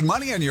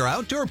Money on your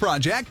outdoor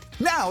project?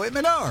 Now at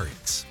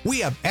Menards. We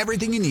have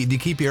everything you need to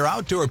keep your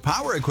outdoor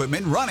power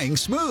equipment running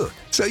smooth,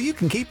 so you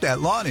can keep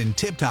that lawn in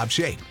tip-top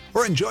shape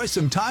or enjoy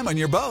some time on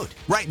your boat.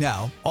 Right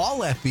now, all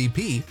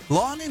FVP,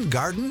 lawn and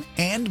garden,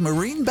 and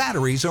marine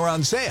batteries are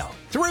on sale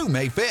through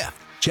May 5th.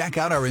 Check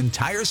out our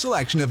entire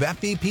selection of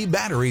FVP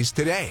batteries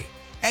today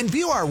and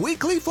view our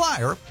weekly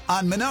flyer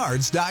on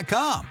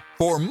Menards.com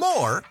for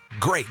more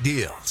great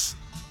deals.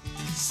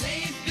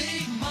 Save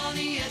big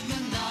money at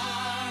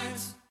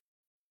Menards.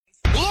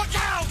 Look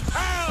out,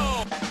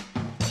 pal!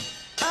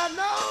 I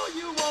know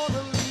you want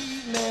to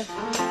leave me,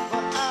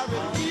 but I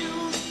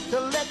refuse to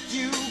let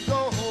you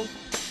go.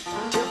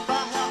 If I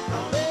have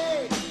to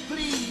beg,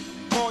 plead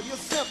for your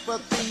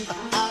sympathy,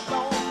 I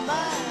don't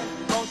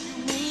mind, 'cause you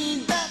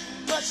mean that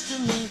much to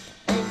me.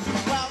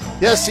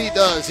 Yes, he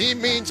does. He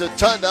means a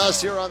ton to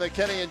us here on the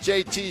Kenny and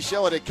JT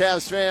Show and to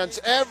Cavs fans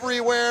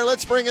everywhere.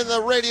 Let's bring in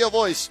the radio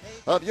voice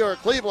of your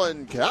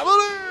Cleveland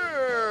Cavaliers.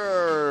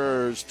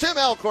 Tim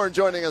Alcorn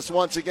joining us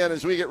once again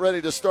as we get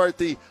ready to start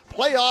the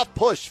playoff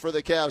push for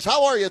the Cavs.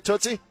 How are you,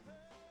 Tootsie?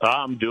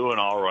 I'm doing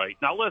all right.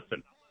 Now,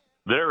 listen,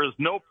 there is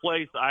no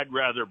place I'd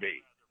rather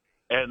be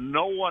and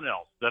no one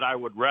else that I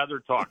would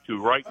rather talk to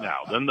right now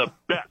than the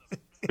best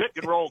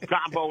pick-and-roll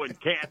combo in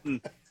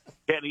Canton,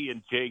 Kenny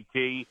and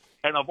JT.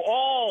 And of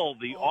all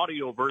the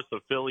Audioverse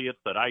affiliates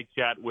that I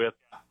chat with,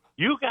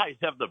 you guys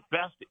have the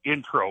best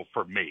intro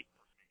for me.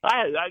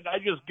 I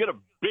just get a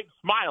big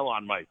smile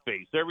on my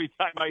face every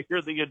time I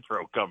hear the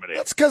intro coming in.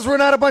 That's because we're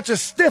not a bunch of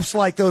stiffs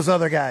like those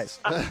other guys.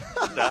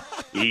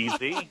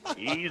 Easy.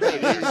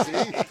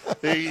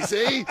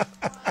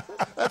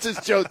 That's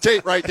his Joe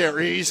Tate right there.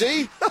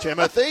 Easy,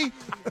 Timothy.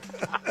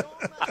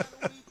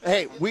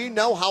 Hey, we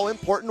know how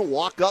important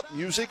walk-up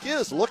music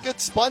is. Look at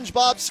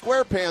SpongeBob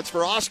SquarePants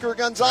for Oscar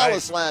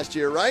Gonzalez last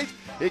year, right?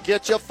 It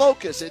gets you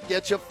focused. It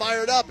gets you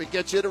fired up. It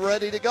gets you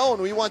ready to go.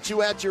 And we want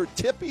you at your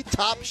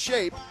tippy-top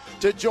shape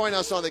to join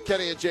us on the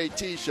Kenny and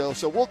JT Show.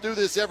 So we'll do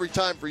this every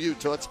time for you,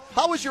 Toots.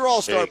 How was your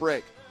All-Star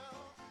break?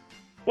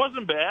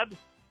 Wasn't bad.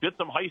 Did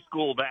some high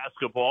school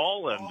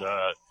basketball and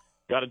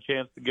got a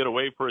chance to get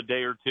away for a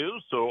day or two.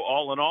 So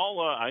all in all,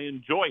 I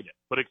enjoyed it,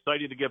 but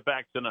excited to get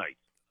back tonight.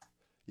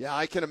 Yeah,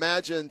 I can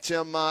imagine,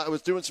 Tim. I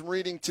was doing some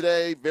reading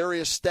today,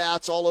 various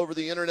stats all over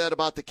the internet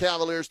about the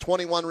Cavaliers,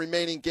 21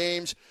 remaining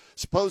games.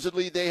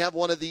 Supposedly they have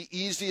one of the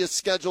easiest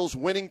schedules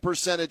winning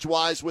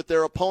percentage-wise with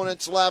their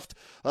opponents left.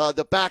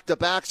 The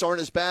back-to-backs aren't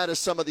as bad as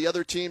some of the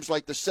other teams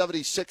like the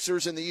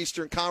 76ers in the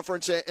Eastern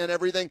Conference and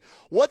everything.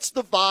 What's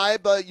the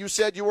vibe? You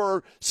said you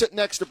were sitting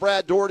next to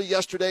Brad Daugherty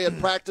yesterday at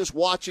practice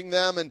watching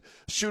them and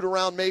shoot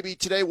around maybe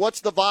today.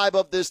 What's the vibe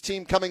of this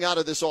team coming out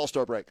of this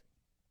All-Star break?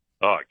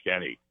 Oh,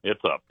 Kenny,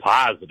 it's a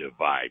positive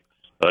vibe.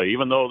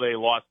 Even though they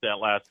lost that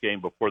last game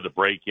before the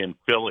break in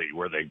Philly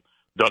where they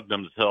dug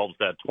themselves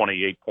that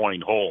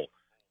 28-point hole,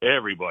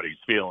 everybody's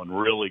feeling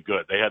really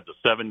good. They had the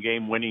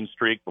 7-game winning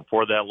streak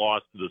before that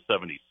loss to the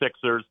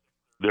 76ers.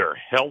 They're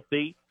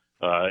healthy.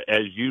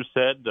 As you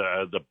said,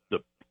 the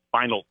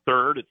final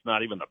third, it's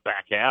not even the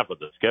back half of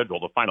the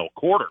schedule, the final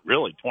quarter,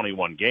 really,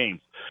 21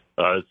 games,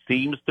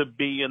 seems to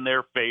be in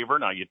their favor.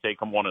 Now, you take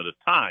them one at a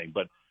time,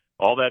 but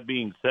all that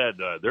being said,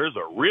 there's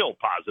a real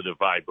positive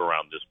vibe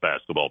around this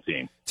basketball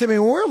team. Timmy,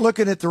 when we're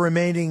looking at the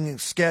remaining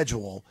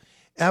schedule,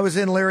 I was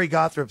in Larry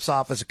Gothrop's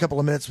office a couple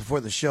of minutes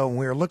before the show, and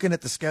we were looking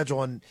at the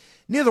schedule, and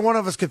neither one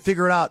of us could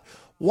figure it out.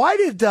 Why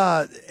did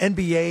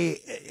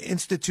NBA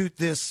institute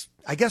this,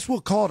 I guess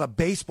we'll call it a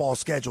baseball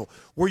schedule,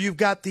 where you've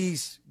got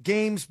these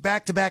games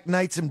back-to-back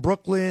nights in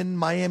Brooklyn,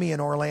 Miami,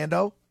 and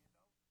Orlando?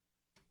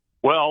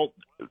 Well,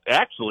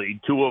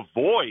 actually, to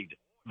avoid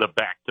the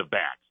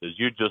back-to-backs, as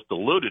you just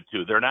alluded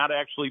to. They're not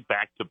actually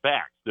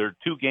back-to-backs. They're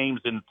 2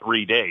 games in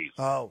 3 days.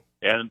 Oh.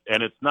 And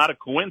it's not a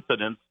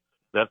coincidence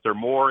that they're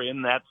more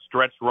in that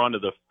stretch run to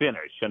the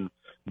finish. And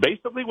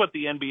basically what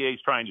the NBA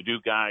is trying to do,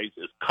 guys,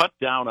 is cut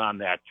down on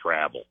that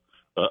travel,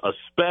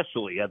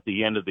 especially at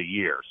the end of the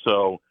year.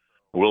 So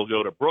we'll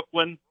go to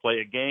Brooklyn, play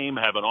a game,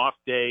 have an off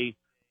day,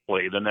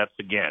 play the Nets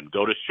again,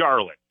 go to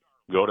Charlotte,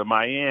 go to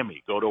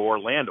Miami, go to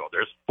Orlando.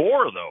 There's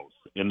 4 of those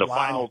in the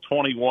final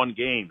 21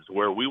 games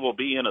where we will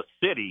be in a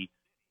city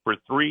for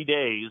 3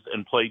 days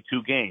and play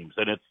 2 games.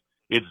 And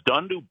it's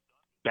done to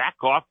back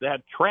off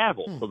that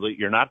travel so that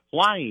you're not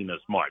flying as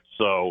much.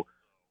 So,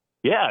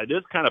 yeah, it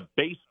is kind of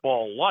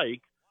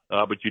baseball-like,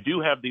 but you do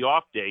have the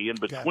off day in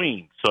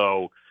between.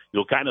 So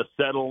you'll kind of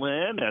settle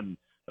in, and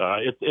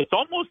it's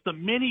almost a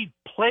mini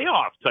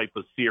playoff type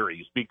of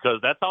series because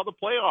that's how the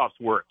playoffs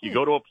work. You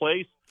go to a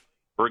place,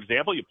 for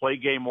example, you play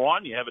game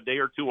 1, you have a day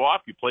or 2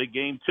 off, you play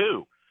game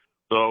 2.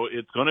 So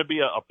it's going to be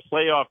a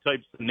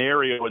playoff-type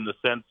scenario in the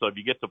sense of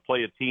you get to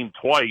play a team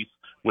twice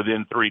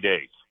within 3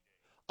 days.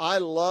 I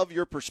love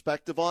your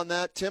perspective on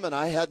that, Tim, and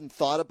I hadn't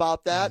thought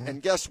about that.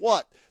 And guess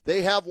what?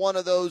 They have one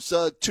of those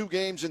 2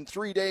 games in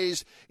 3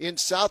 days in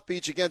South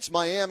Beach against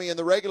Miami in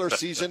the regular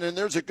season, and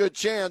there's a good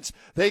chance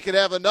they could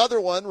have another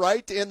one,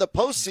 right, in the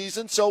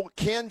postseason. So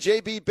can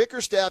J.B.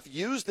 Bickerstaff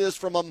use this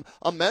from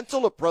a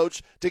mental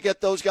approach to get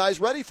those guys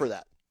ready for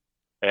that?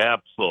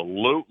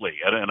 Absolutely.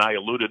 And I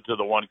alluded to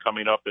the one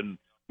coming up in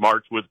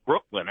March with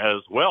Brooklyn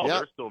as well. Yep.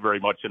 They're still very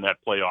much in that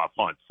playoff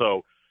hunt.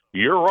 So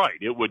you're right.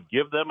 It would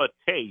give them a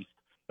taste.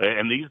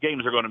 And these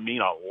games are going to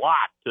mean a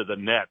lot to the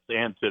Nets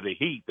and to the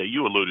Heat that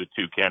you alluded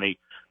to, Kenny.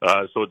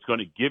 So it's going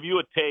to give you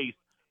a taste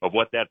of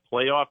what that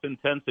playoff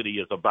intensity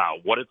is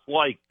about, what it's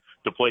like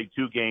to play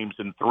 2 games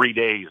in 3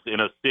 days in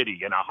a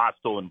city, in a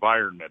hostile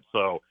environment.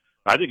 So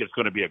I think it's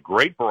going to be a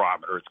great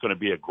barometer. It's going to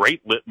be a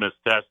great litmus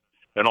test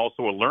and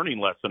also a learning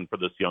lesson for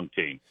this young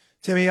team.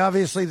 Timmy,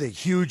 obviously the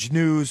huge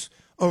news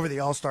over the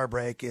All-Star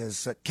break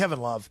is Kevin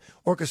Love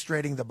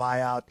orchestrating the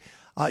buyout.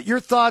 Your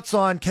thoughts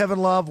on Kevin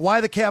Love, why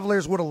the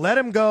Cavaliers would have let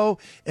him go,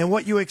 and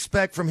what you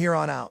expect from here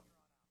on out?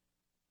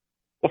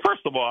 Well,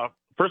 first of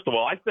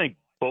all, I think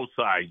both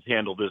sides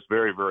handled this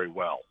very, very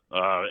well.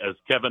 As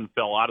Kevin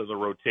fell out of the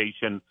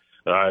rotation,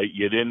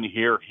 you didn't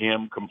hear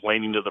him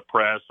complaining to the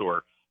press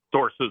or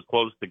sources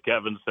close to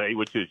Kevin say,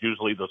 which is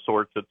usually the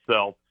source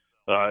itself.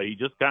 He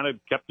just kind of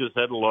kept his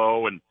head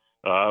low,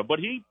 but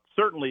he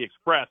certainly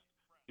expressed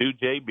to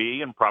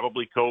JB and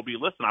probably Kobe,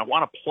 listen, I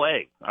want to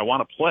play.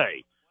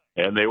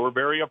 And they were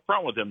very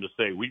upfront with him to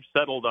say, we've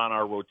settled on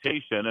our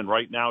rotation, and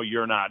right now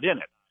you're not in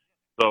it.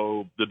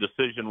 So the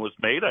decision was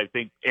made, I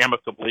think,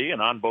 amicably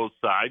and on both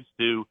sides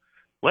to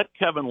let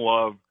Kevin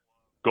Love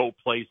go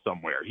play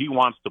somewhere. He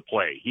wants to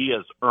play. He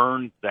has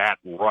earned that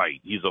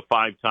right. He's a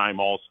 5-time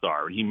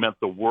All-Star, and he meant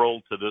the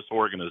world to this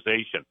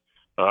organization,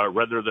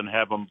 rather than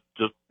have him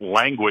just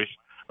languish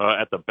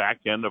at the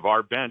back end of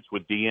our bench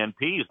with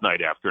DNPs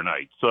night after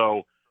night.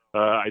 So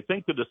I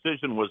think the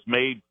decision was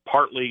made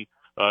partly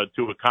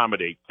to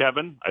accommodate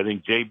Kevin. I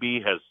think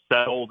JB has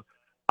settled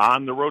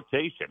on the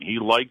rotation. He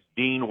likes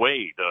Dean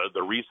Wade,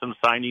 the recent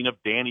signing of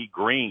Danny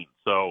Green.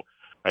 So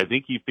I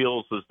think he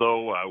feels as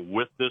though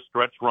with this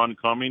stretch run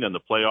coming and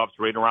the playoffs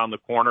right around the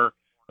corner,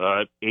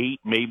 8,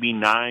 maybe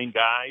 9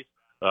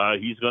 guys,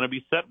 he's going to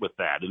be set with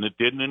that. And it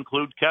didn't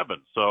include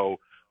Kevin. So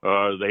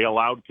they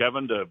allowed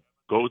Kevin to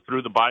go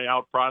through the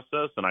buyout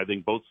process, and I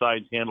think both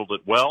sides handled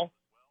it well.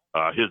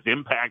 His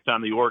impact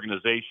on the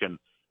organization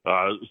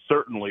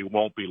certainly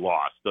won't be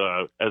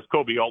lost. As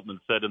Kobe Altman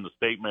said in the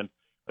statement,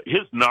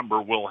 his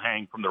number will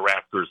hang from the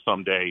rafters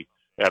someday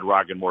at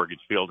Rocket Mortgage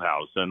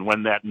Fieldhouse. And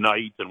when that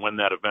night and when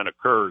that event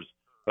occurs,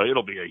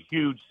 it'll be a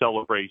huge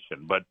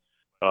celebration. But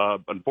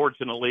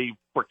unfortunately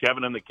for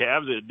Kevin and the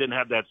Cavs, it didn't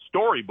have that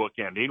storybook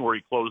ending where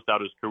he closed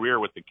out his career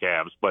with the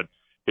Cavs. But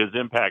his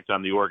impact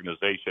on the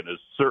organization is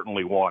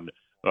certainly one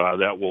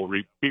that will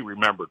be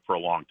remembered for a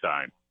long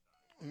time.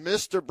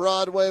 Mr.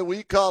 Broadway,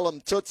 we call him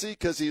Tootsie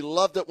because he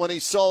loved it when he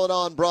saw it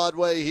on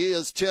Broadway. He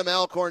is Tim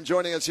Alcorn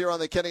joining us here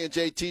on the Kenny and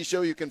JT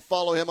Show. You can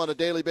follow him on a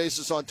daily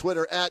basis on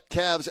Twitter at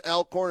Cavs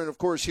Alcorn, and of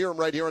course hear him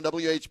right here on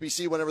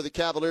WHBC whenever the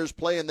Cavaliers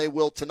play, and they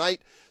will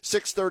tonight.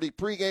 6:30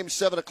 pregame,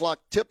 7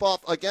 o'clock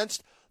tip-off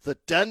against the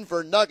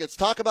Denver Nuggets.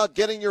 Talk about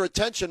getting your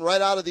attention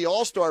right out of the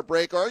All-Star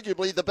break.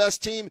 Arguably the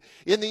best team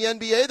in the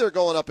NBA they're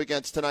going up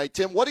against tonight.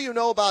 Tim, what do you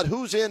know about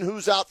who's in,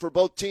 who's out for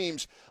both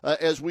teams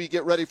as we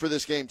get ready for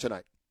this game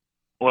tonight?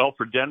 Well,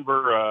 for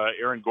Denver,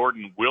 Aaron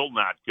Gordon will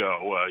not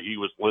go. He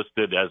was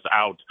listed as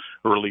out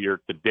earlier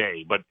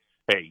today. But,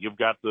 hey, you've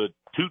got the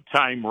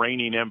 2-time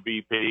reigning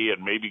MVP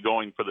and maybe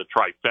going for the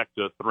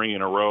trifecta 3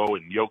 in a row,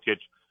 and Jokic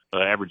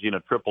averaging a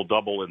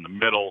triple-double in the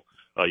middle.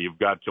 You've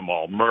got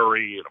Jamal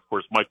Murray and, of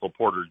course, Michael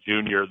Porter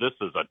Jr. This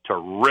is a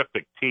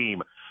terrific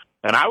team.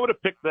 And I would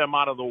have picked them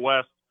out of the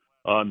West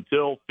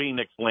until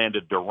Phoenix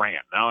landed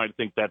Durant. Now I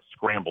think that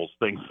scrambles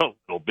things a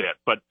little bit.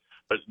 But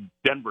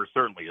Denver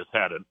certainly has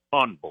had an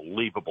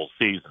unbelievable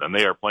season, and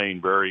they are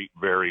playing very,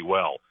 very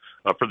well.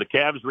 For the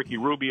Cavs, Ricky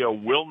Rubio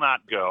will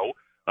not go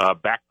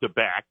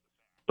back-to-back.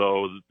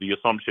 So the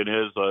assumption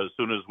is as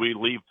soon as we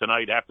leave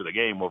tonight after the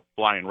game, we're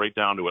flying right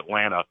down to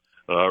Atlanta.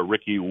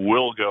 Ricky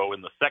will go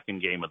in the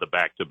second game of the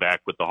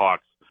back-to-back with the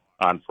Hawks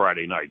on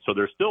Friday night. So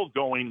they're still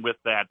going with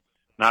that,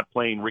 not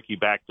playing Ricky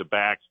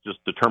back-to-backs, just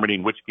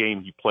determining which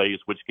game he plays,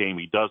 which game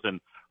he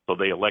doesn't. So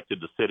they elected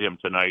to sit him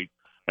tonight.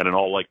 And in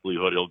all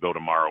likelihood, he'll go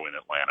tomorrow in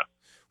Atlanta.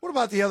 What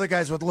about the other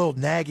guys with little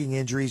nagging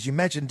injuries? You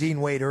mentioned Dean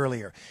Wade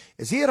earlier.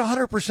 Is he at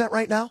 100%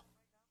 right now?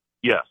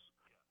 Yes.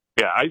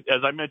 Yeah,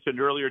 as I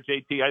mentioned earlier,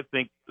 JT, I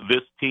think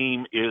this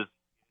team is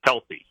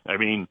healthy. I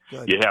mean,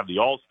 Good. You have the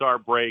All-Star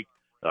break.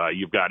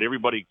 You've got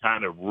everybody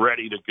kind of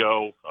ready to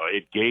go.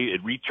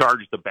 It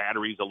recharged the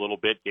batteries a little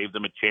bit, gave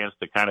them a chance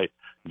to kind of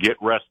get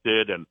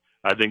rested. And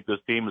I think this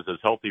team is as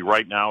healthy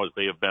right now as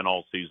they have been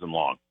all season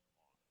long.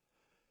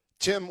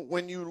 Tim,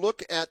 when you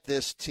look at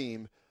this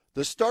team,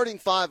 the starting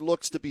 5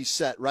 looks to be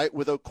set, right,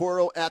 with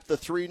Okoro at the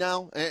 3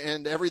 now,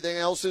 and everything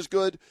else is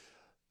good.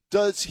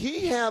 Does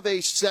he have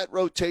a set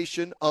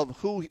rotation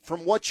of who,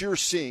 from what you're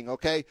seeing,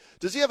 okay,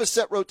 does he have a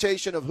set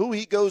rotation of who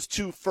he goes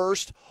to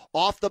first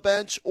off the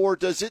bench, or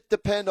does it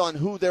depend on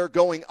who they're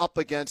going up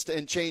against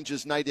and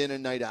changes night in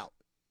and night out?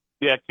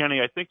 Yeah,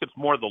 Kenny, I think it's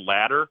more the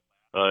latter.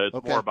 It's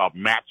Okay. more about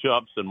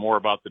matchups and more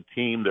about the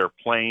team they're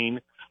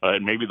playing.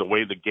 And maybe the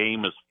way the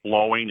game is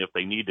flowing, if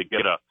they need to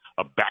get a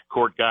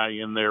backcourt guy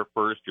in there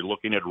first, you're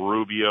looking at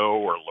Rubio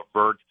or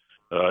LeVert.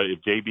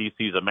 If JB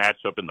sees a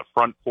matchup in the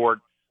front court,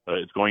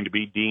 it's going to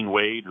be Dean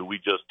Wade, who we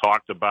just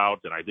talked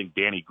about, and I think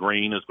Danny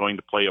Green is going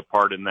to play a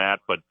part in that.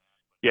 But,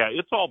 yeah,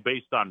 it's all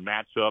based on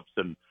matchups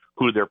and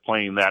who they're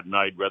playing that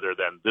night rather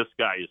than this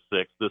guy is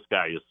 6, this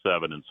guy is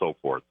 7, and so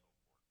forth.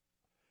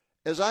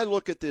 As I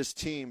look at this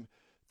team,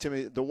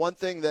 Timmy, the one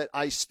thing that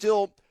I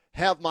still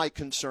have my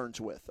concerns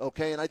with,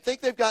 okay, and I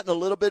think they've gotten a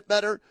little bit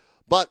better,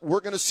 but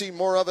we're going to see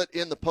more of it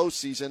in the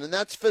postseason, and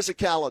that's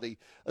physicality,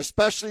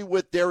 especially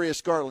with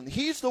Darius Garland.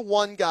 He's the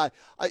one guy.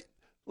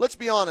 Let's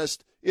be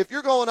honest, if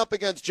you're going up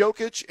against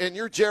Jokic and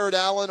you're Jared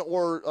Allen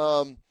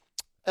or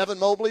Evan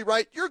Mobley,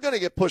 right, you're going to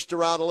get pushed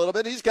around a little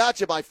bit. He's got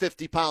you by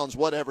 50 pounds,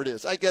 whatever it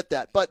is. I get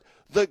that. But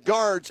the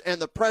guards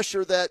and the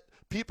pressure that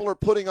people are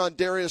putting on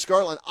Darius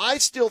Garland, I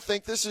still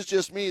think, this is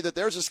just me, that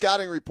there's a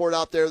scouting report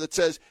out there that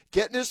says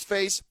get in his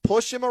face,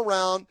 push him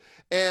around,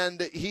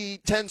 and he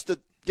tends to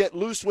get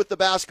loose with the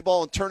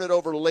basketball and turn it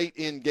over late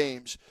in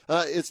games.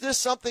 Is this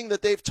something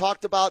that they've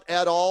talked about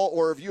at all,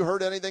 or have you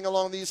heard anything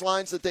along these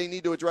lines that they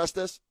need to address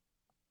this?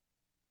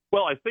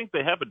 Well, I think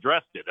they have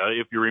addressed it.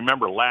 If you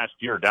remember last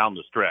year down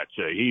the stretch,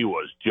 he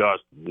was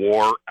just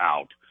wore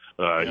out.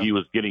 He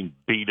was getting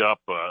beat up,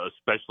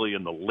 especially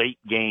in the late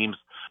games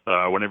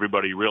when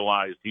everybody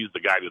realized he's the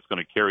guy that's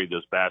going to carry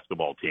this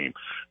basketball team.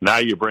 Now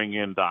you bring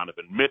in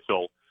Donovan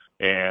Mitchell,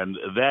 and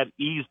that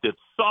eased it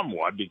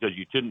somewhat because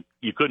you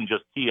couldn't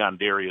just key on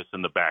Darius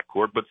in the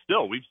backcourt. But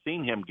still, we've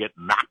seen him get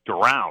knocked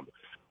around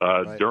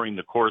during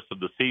the course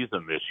of the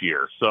season this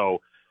year. So,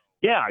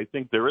 yeah, I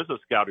think there is a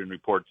scouting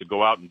report to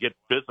go out and get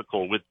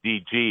physical with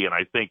DG, and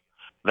I think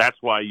that's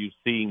why you've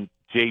seen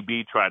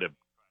JB try to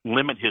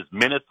limit his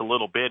minutes a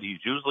little bit. He's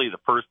usually the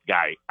first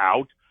guy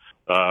out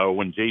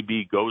when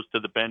JB goes to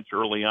the bench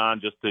early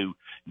on just to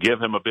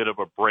give him a bit of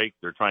a break.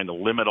 They're trying to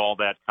limit all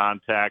that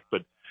contact.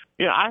 But,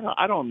 yeah,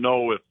 I don't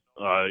know if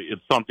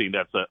it's something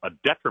that's a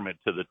detriment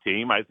to the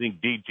team. I think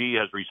DG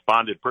has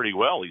responded pretty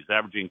well. He's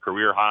averaging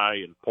career high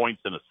in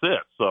points and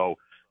assists, so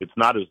it's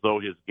not as though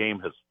his game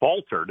has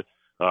faltered.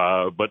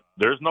 But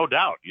there's no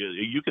doubt.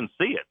 You can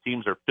see it.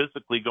 Teams are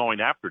physically going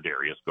after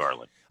Darius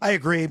Garland. I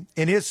agree.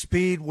 And his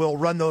speed will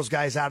run those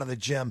guys out of the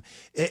gym.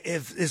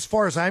 If, as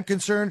far as I'm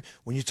concerned,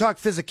 when you talk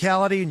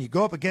physicality and you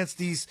go up against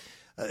these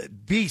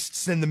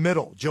beasts in the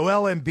middle,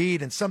 Joel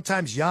Embiid and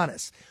sometimes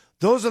Giannis,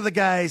 those are the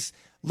guys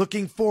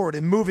looking forward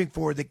and moving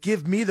forward that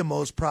give me the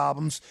most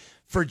problems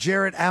for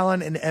Jarrett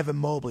Allen and Evan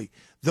Mobley.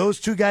 Those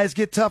two guys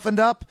get toughened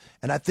up,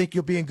 and I think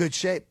you'll be in good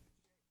shape.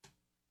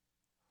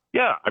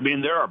 Yeah, I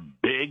mean, there are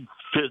big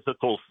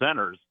physical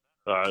centers,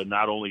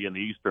 not only in the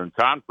Eastern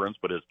Conference,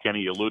 but as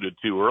Kenny alluded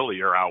to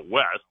earlier, out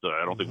west.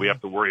 I don't think we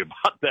have to worry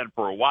about that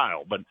for a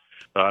while. But,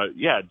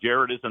 yeah,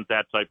 Jared isn't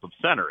that type of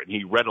center, and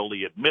he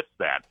readily admits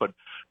that. But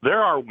there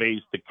are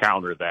ways to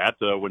counter that.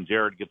 When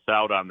Jared gets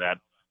out on that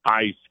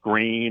high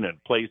screen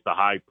and plays the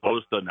high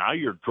post, now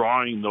you're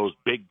drawing those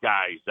big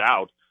guys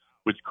out,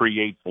 which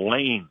creates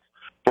lanes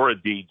for a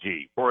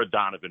DG, for a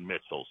Donovan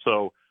Mitchell.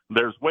 So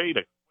there's way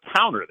to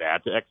counter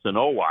that to X and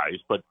O wise,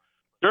 but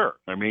sure,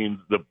 I mean,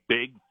 the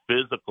big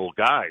physical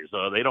guys,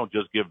 they don't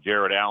just give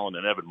Jared Allen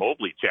and Evan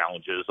Mobley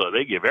challenges,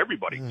 they give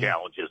everybody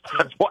challenges.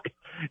 That's why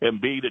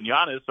Embiid and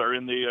Giannis are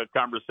in the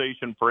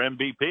conversation for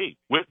MVP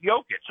with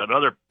Jokic,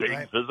 another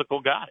big physical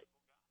guy.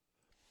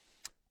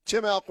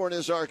 Tim Alcorn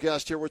is our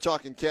guest here. We're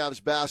talking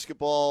Cavs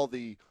basketball.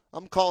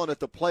 I'm calling it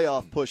the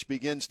playoff push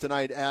begins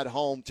tonight at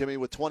home, Timmy,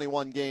 with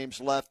 21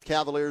 games left.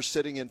 Cavaliers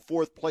sitting in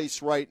fourth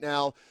place right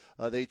now.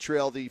 They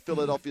trail the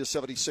Philadelphia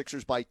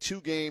 76ers by 2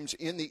 games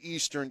in the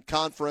Eastern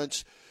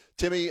Conference.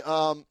 Timmy,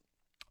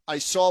 I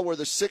saw where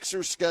the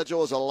Sixers'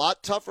 schedule is a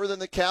lot tougher than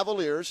the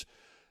Cavaliers.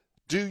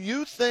 Do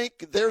you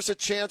think there's a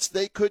chance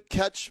they could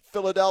catch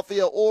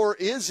Philadelphia, or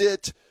is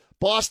it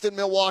Boston,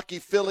 Milwaukee,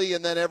 Philly,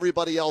 and then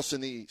everybody else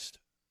in the East?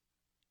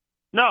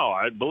 No,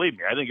 believe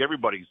me, I think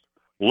everybody's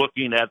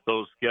looking at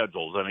those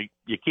schedules. I mean,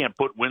 you can't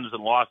put wins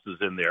and losses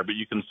in there, but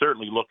you can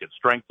certainly look at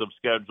strength of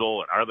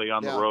schedule and are they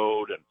on the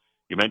road, and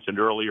you mentioned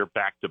earlier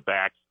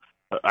back-to-backs.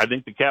 I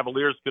think the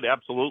Cavaliers could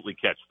absolutely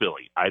catch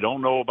Philly. I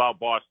don't know about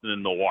Boston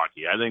and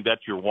Milwaukee. I think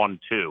that's your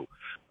 1-2.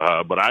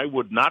 But I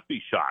would not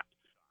be shocked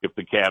if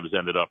the Cavs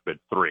ended up at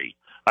 3.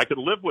 I could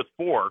live with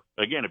 4.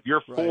 Again, if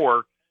you're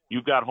 4,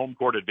 you've got home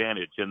court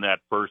advantage in that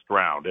first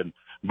round. And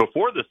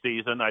before the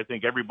season, I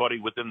think everybody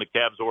within the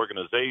Cavs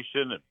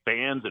organization and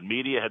fans and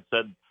media had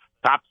said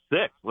top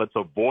 6. Let's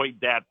avoid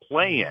that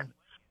play-in.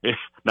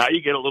 Now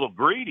you get a little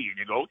greedy and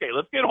you go, okay,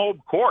 let's get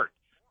home court.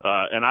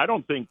 And I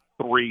don't think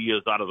 3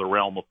 is out of the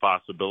realm of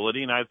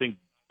possibility, and I think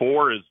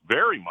 4 is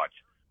very much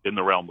in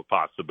the realm of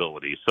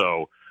possibility.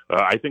 So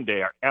I think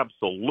they are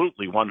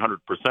absolutely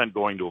 100%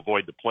 going to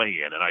avoid the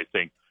play-in, and I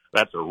think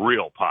that's a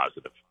real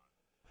positive.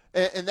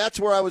 And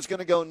that's where I was going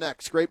to go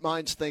next. Great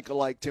minds think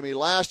alike, Timmy.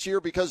 Last year,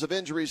 because of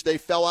injuries, they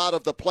fell out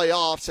of the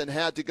playoffs and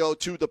had to go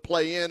to the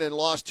play-in and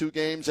lost 2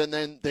 games, and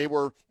then they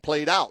were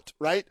played out,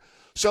 right?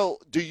 So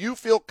do you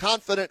feel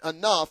confident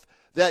enough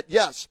that,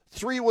 yes,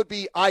 3 would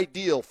be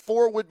ideal,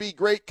 4 would be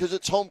great because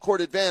it's home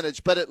court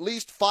advantage, but at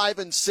least 5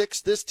 and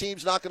 6, this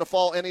team's not going to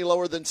fall any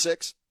lower than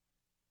 6?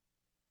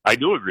 I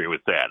do agree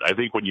with that. I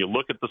think when you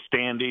look at the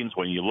standings,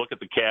 when you look at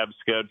the Cavs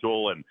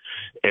schedule and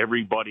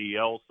everybody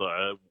else,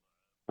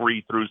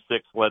 3 through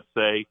 6, let's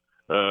say,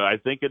 I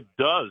think it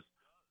does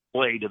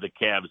play to the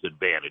Cavs'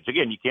 advantage.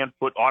 Again, you can't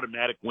put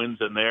automatic wins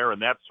in there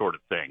and that sort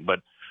of thing. But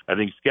I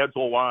think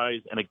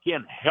schedule-wise and,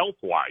 again,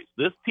 health-wise,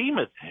 this team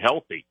is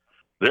healthy.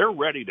 They're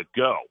ready to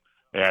go.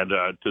 And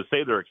to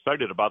say they're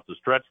excited about the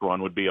stretch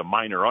run would be a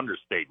minor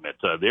understatement.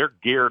 They're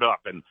geared up.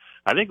 And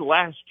I think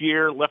last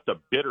year left a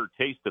bitter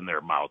taste in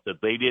their mouth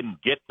that they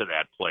didn't get to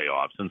that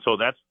playoffs. And so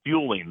that's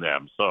fueling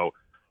them. So,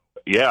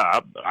 yeah,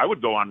 I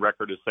would go on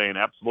record as saying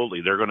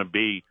absolutely they're going to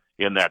be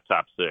in that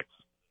top 6.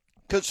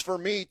 Because for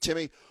me,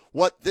 Timmy,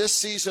 what this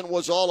season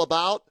was all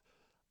about,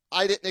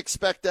 I didn't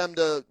expect them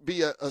to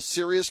be a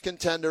serious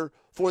contender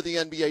for the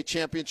NBA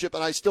championship,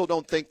 and I still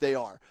don't think they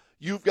are.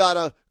 You've got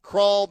to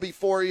crawl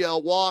before you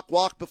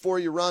walk before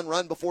you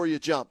run before you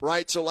jump,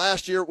 right? So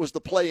last year it was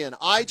the play-in.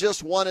 I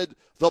just wanted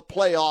the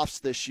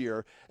playoffs this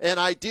year. And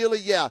ideally,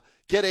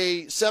 get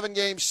a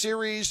 7-game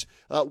series,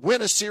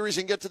 win a series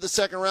and get to the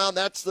second round.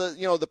 That's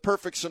the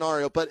perfect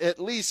scenario. But at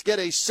least get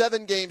a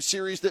 7-game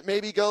series that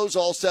maybe goes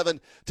all 7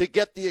 to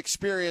get the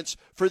experience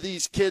for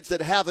these kids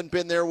that haven't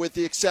been there, with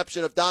the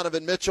exception of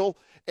Donovan Mitchell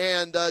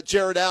and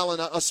Jared Allen,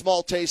 a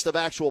small taste of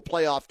actual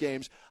playoff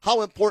games.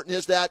 How important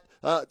is that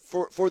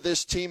for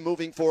this team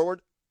moving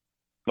forward?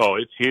 Oh,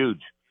 it's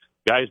huge.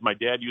 Guys, my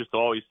dad used to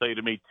always say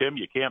to me, Tim,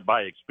 you can't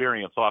buy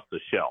experience off the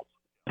shelf.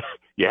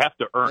 You have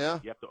to earn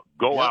it. You have to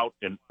go out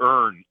and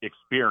earn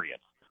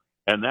experience.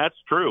 And that's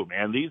true,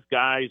 man. These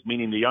guys,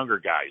 meaning the younger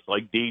guys,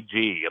 like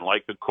DG and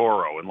like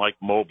Okoro and like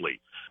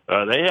Mobley,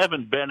 they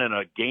haven't been in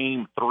a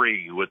game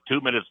 3 with 2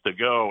 minutes to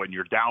go and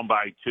you're down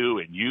by 2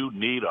 and you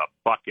need a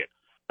bucket.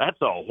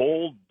 That's a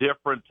whole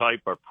different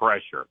type of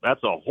pressure.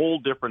 That's a whole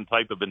different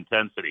type of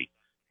intensity.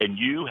 And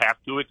you have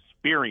to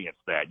experience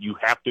that. You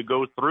have to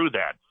go through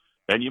that.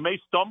 And you may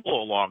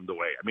stumble along the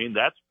way. I mean,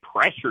 that's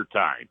pressure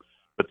time.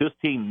 But this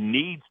team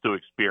needs to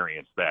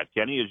experience that.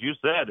 Kenny, as you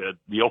said,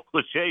 the old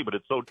cliche, but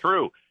it's so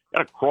true. You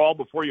got to crawl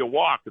before you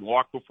walk and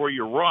walk before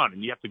you run.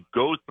 And you have to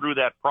go through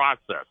that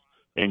process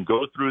and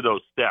go through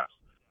those steps.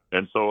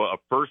 And so a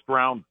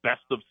first-round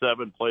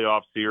best-of-7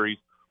 playoff series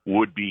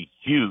would be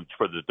huge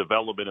for the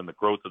development and the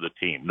growth of the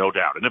team, no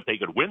doubt. And if they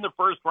could win the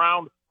first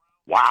round,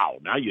 wow,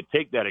 now you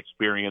take that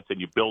experience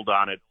and you build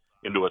on it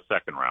into a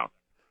second round.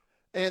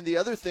 And the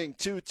other thing,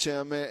 too,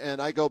 Tim,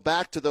 and I go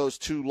back to those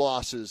 2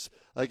 losses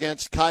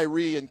against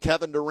Kyrie and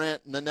Kevin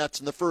Durant and the Nets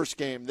in the first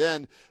game,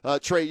 then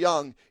Trae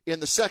Young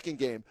in the second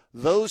game.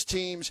 Those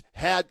teams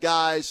had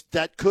guys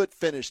that could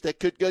finish,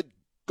 that could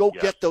go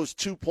get those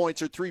 2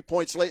 points or 3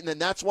 points late, and then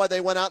that's why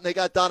they went out and they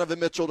got Donovan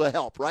Mitchell to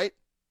help, right?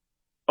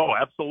 Oh,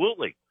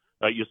 absolutely.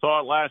 You saw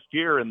it last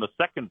year in the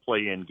second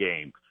play-in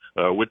game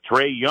with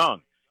Trae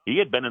Young. He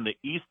had been in the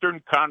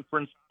Eastern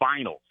Conference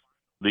Finals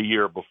the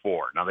year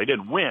before. Now, they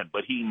didn't win,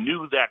 but he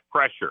knew that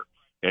pressure,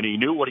 and he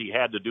knew what he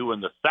had to do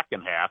in the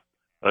second half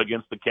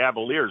against the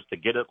Cavaliers to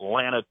get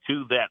Atlanta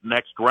to that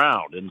next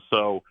round. And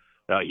so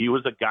he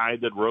was a guy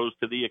that rose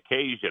to the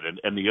occasion.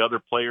 And the other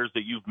players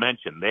that you've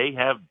mentioned, they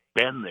have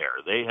been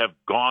there. They have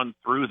gone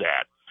through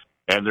that.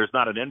 And there's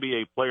not an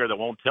NBA player that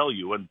won't tell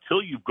you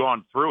until you've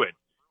gone through it,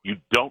 you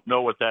don't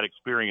know what that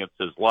experience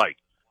is like.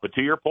 But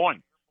to your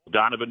point,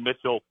 Donovan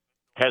Mitchell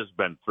has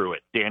been through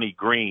it. Danny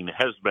Green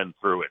has been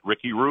through it.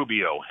 Ricky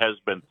Rubio has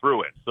been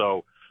through it.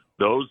 So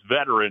those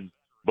veterans,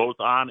 both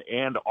on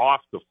and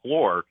off the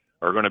floor,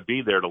 are going to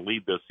be there to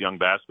lead this young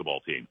basketball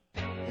team.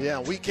 Yeah,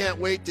 we can't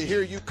wait to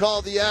hear you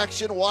call the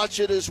action,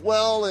 watch it as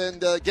well, and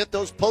get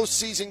those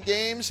postseason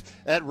games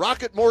at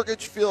Rocket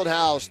Mortgage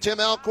Fieldhouse. Tim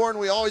Alcorn,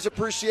 we always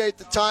appreciate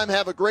the time.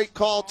 Have a great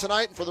call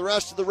tonight and for the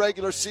rest of the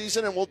regular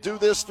season, and we'll do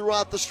this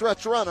throughout the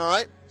stretch run, all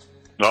right?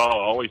 Oh,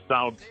 always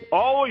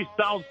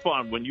sounds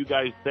fun when you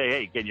guys say,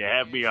 hey, can you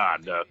have me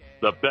on?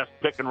 The best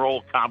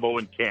pick-and-roll combo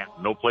in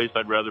Canton. No place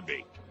I'd rather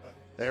be.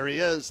 There he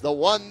is, the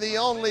one, the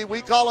only.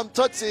 We call him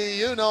Tootsie.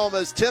 You know him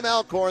as Tim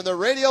Alcorn, the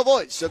radio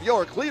voice of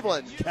your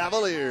Cleveland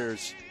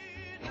Cavaliers.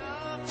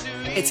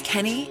 It's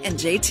Kenny and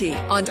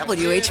JT on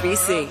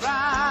WHBC.